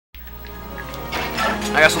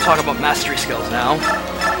I guess we'll talk about mastery skills now.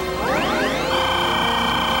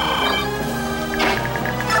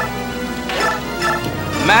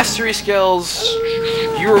 Mastery skills,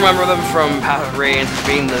 you remember them from Path of Radiance as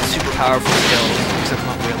being the super powerful skills, except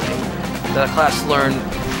not really. That a class learned,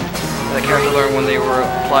 that a character learned when they were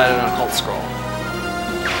applied on an occult scroll.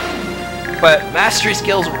 But mastery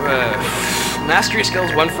skills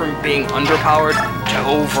went from being underpowered to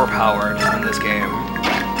overpowered in this game.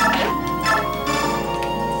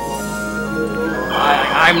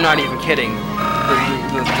 I'm not even kidding.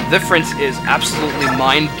 The difference is absolutely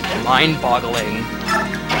mind-boggling.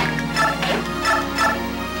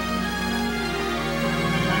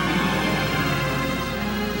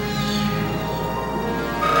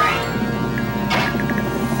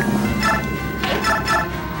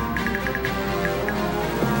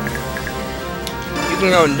 You can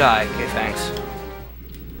go and die. Okay, thanks.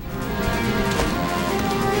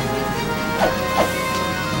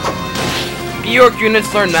 York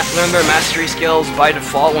units learn their mastery skills by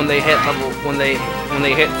default when they hit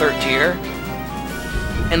third tier,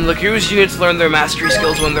 and Lagu's units learn their mastery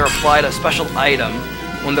skills when they're applied a special item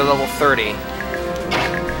when they're level 30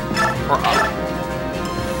 or up.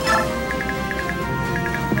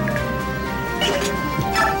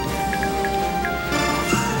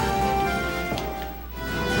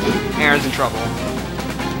 Aaron's in trouble.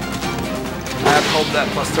 I hope that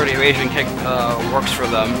plus 30 evasion kick works for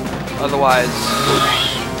them. Otherwise,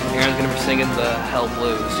 Aaron's gonna be singing the Hell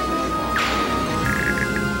Blues.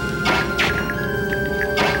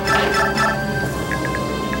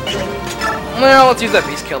 Well, let's use that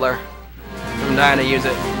Beast Killer. I'm dying to use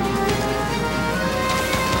it.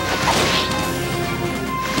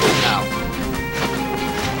 Now.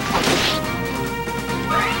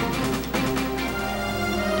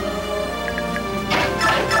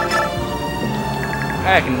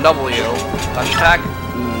 I can double you. Touch attack.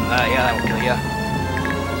 Yeah, that will kill ya.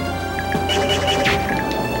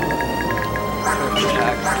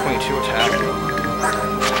 Attack, 22 attack.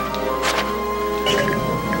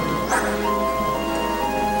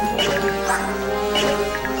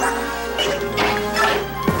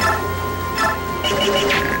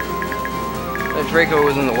 The Draco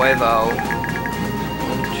was in the way though.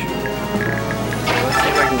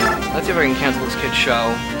 Let's see if I can cancel this kid's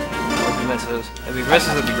show. Or if he misses. If he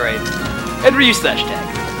misses, it'd be great. And reuse that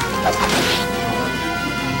tag.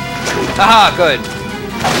 Haha, good.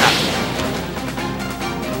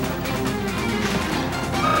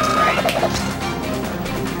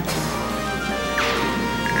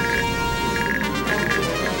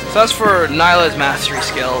 So as for Nyla's mastery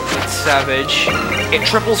skill, it's Savage. It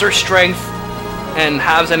triples her strength and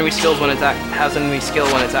halves enemy skill when it's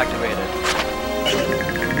activated.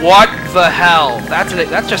 What the hell?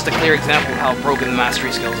 That's just a clear example of how broken the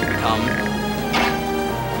mastery skills have become.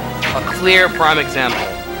 A clear prime example.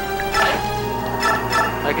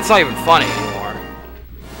 Like, it's not even funny anymore.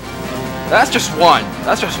 That's just one.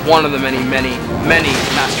 That's just one of the many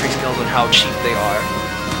mastery skills and how cheap they are.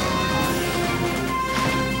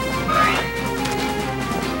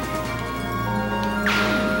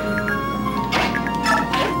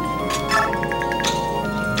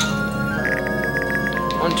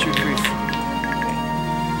 One, two, three, four.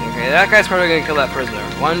 Okay, that guy's probably gonna kill that prisoner.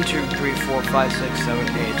 1, 2, 3, 4, 5, 6, 7,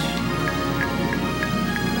 8.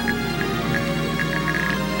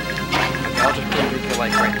 I'll just put a kill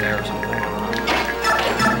like right there or something.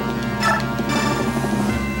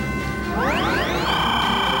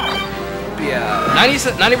 But yeah,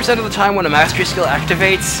 90% of the time when a mastery skill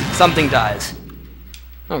activates, something dies.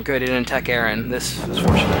 Oh good, he didn't attack Aaron. This is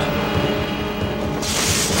fortunate.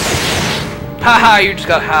 Haha, you just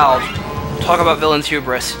got howled. Talk about villain's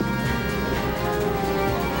hubris.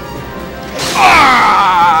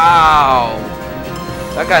 Ow!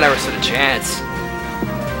 That guy never stood a chance.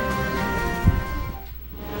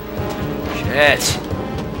 Shit.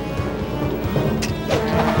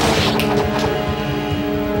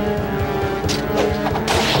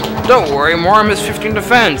 Don't worry, Moram has 15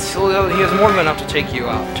 defense. He has more than enough to take you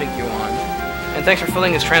on. And thanks for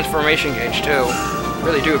filling his transformation gauge too.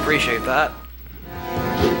 Really do appreciate that.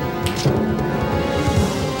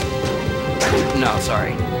 No,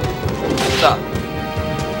 sorry. Stop.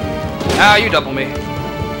 Ah, you double me.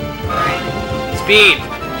 Speed!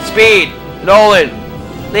 Speed! Nolan!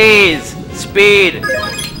 Please! Speed!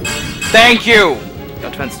 Thank you!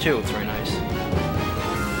 Got defense too, it's very nice.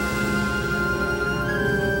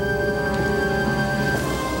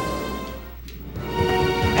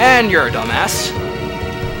 And you're a dumbass.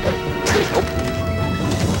 Nope.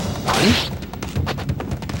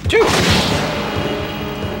 1, 2.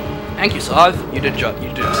 Thank you, Sav. You did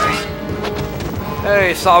justice.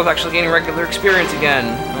 Hey, Saul's actually gaining regular experience again.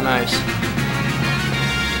 Oh, nice.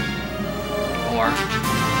 More.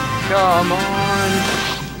 Come on.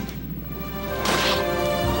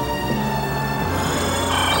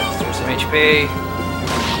 Let's throw some HP.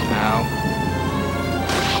 Ow.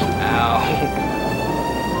 Ow.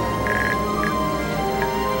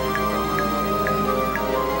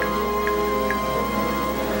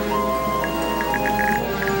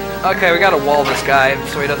 Okay, we gotta wall this guy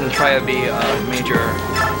so he doesn't try to be a major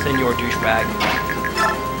senior douchebag.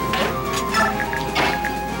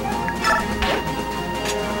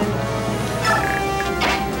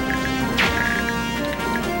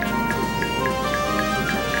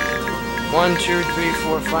 One, two, three,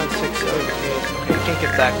 four, 5, 6, 7, 8. Okay, we can't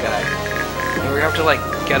get that guy. And we have to like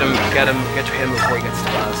get to him before he gets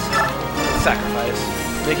to us. Sacrifice.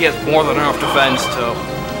 I think he has more than enough defense to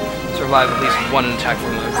survive at least one attack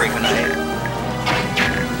from the Great Knight.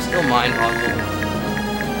 Still mind-boggling.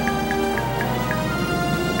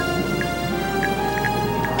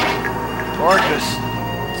 Or just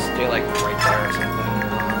stay like right there or something.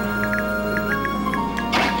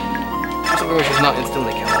 Do something which is not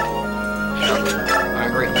instantly kill it.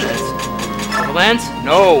 Alright, Great Lance. Double Lance?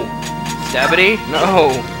 No! Stabity?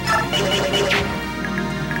 No!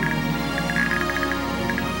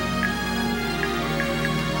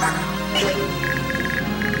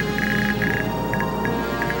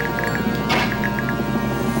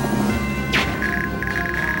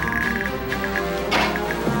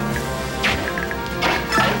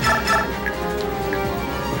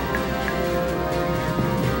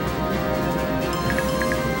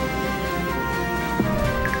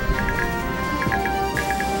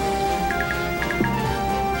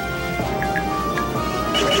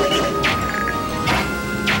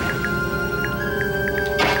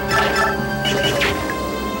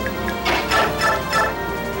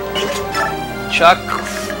 Chuck.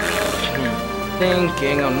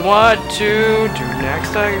 Thinking on what to do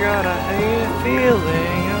next. I got a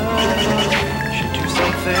feeling I should do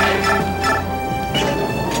something.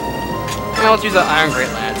 Yeah, let's use the Iron Great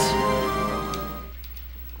Lance.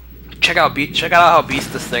 Check out how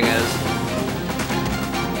beast this thing is.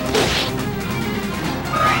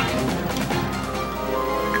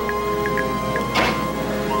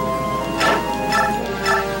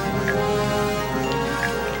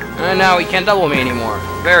 And now he can't double me anymore.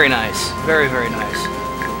 Very nice. Very, very nice.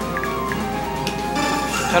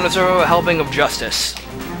 Time to throw a helping of justice.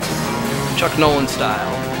 Chuck Nolan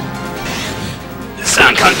style.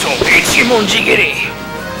 Sankanto Ichimon Jigiri!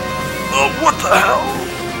 Oh, what the hell?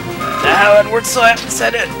 The hell Edward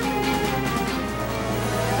said it!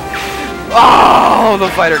 Oh, the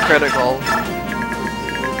fighter critical.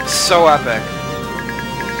 So epic.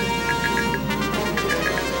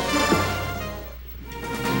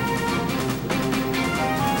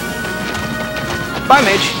 Bye,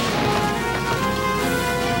 Mage.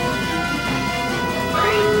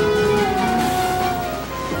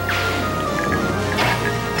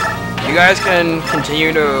 You guys can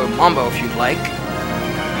continue to Mambo if you'd like.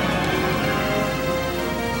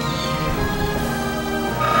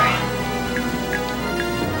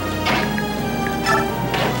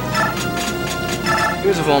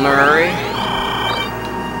 Here's a vulnerary.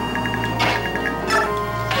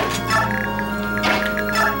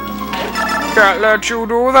 Can't let you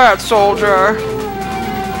do that, soldier.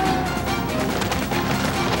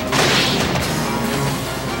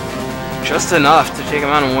 Just enough to take him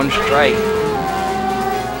out in one strike.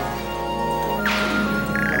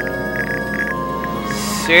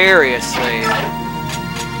 Seriously.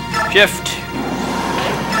 Shift.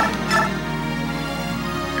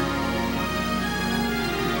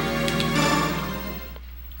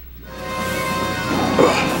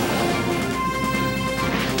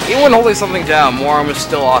 Even when holding something down, more arm is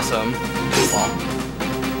still awesome.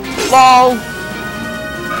 LOL.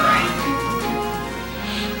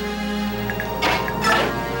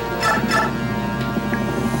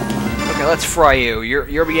 Okay, let's fry you.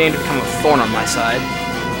 You're beginning to become a thorn on my side.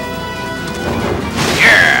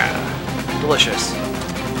 Yeah! Delicious.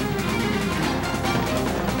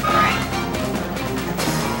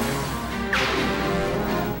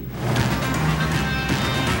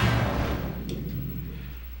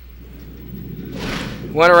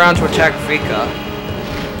 Went around to attack Vika.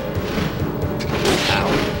 Ow.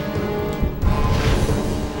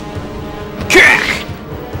 Kick!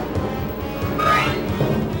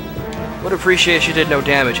 Would appreciate she did no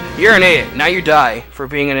damage. You're an idiot. Now you die for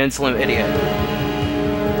being an insolent idiot.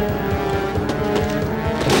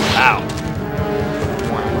 Ow.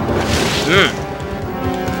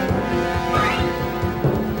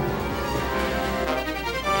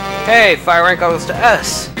 Hey, fire rank goes to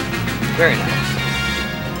S. Very nice.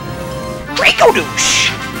 Draco douche!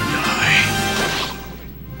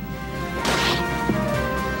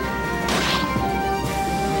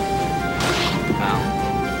 Wow.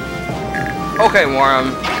 Okay,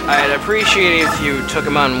 Warham. I'd appreciate it if you took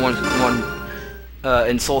him on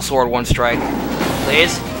in Soul Sword one strike.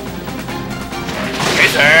 Please?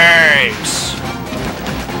 His aims!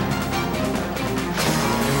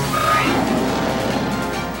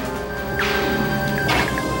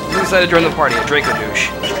 Who decided to join the party? A Draco douche.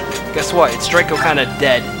 Guess what? It's Draco kinda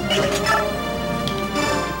dead.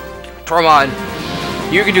 Tormod,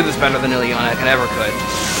 you can do this better than Ileana ever could.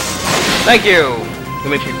 Thank you! You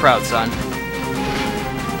make me proud, son.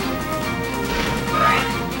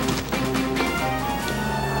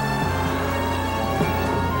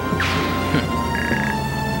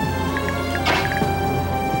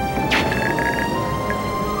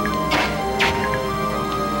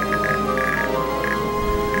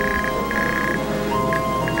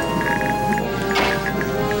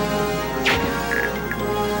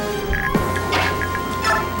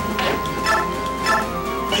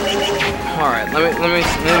 Alright, let me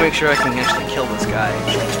make sure I can actually kill this guy.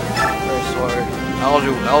 Very sword.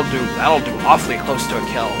 That'll do awfully close to a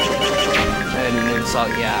kill. And so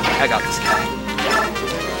yeah, I got this guy.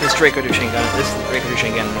 This Draco douche ain't getting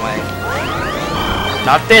in the way.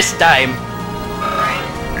 Not this time!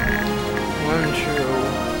 1, 2,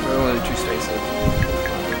 only 2 spaces.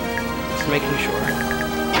 Just making sure.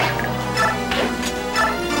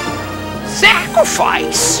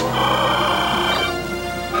 Sacrifice!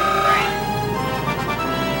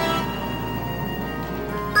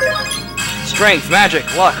 Strength,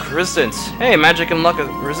 magic, luck, resistance. Hey, magic and luck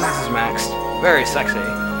resistance is maxed. Very sexy.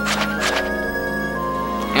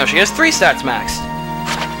 Now she has 3 stats maxed.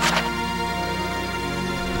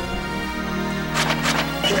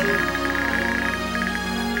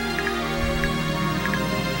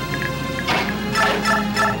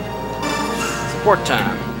 Support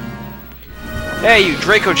time. Hey, you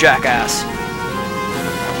Draco jackass.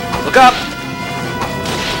 Look up!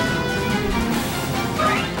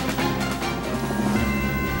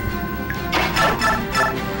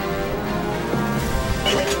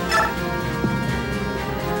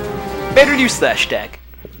 Better use slash deck.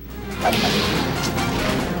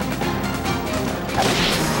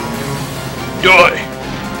 Die!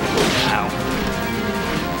 Ow.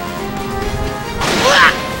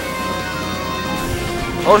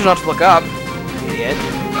 Told you not to look up, idiot.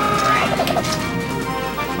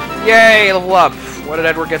 Yay, level up. What did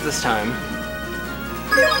Edward get this time?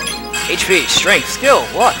 HP, strength, skill,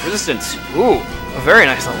 luck, resistance. Ooh, a very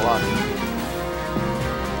nice level up.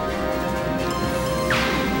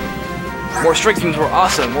 More strength means more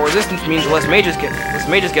awesome. More resistance means less mages get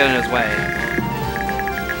in his way.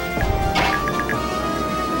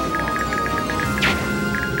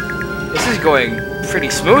 This is going pretty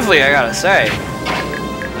smoothly, I gotta say.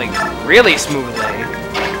 Like, really smoothly.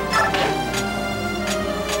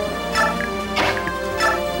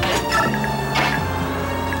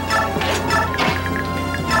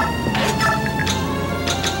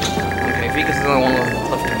 Okay, Vika's the only one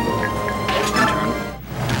left to move.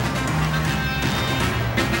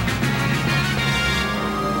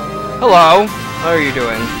 Hello, how are you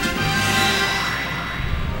doing?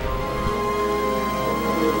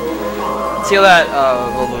 See how that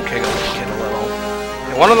little kid a little.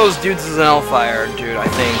 And one of those dudes is an Hellfire dude, I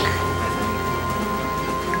think.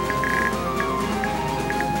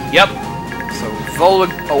 Yep. So Vola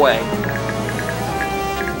away.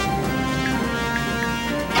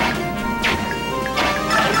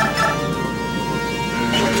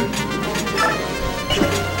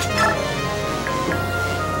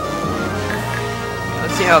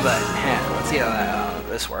 Let's see how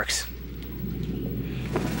this works.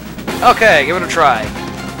 Okay, give it a try.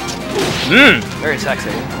 Very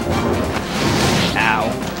sexy. Ow.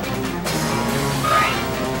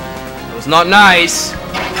 That was not nice.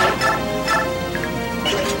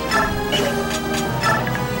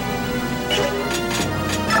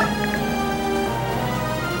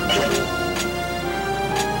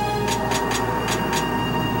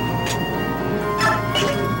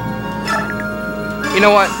 You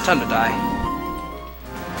know what? Time to die.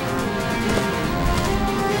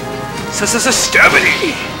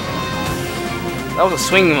 Stabbity! That was a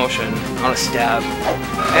swing motion, not a stab.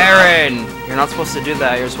 Aaron! You're not supposed to do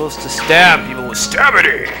that. You're supposed to stab people with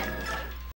stabbity!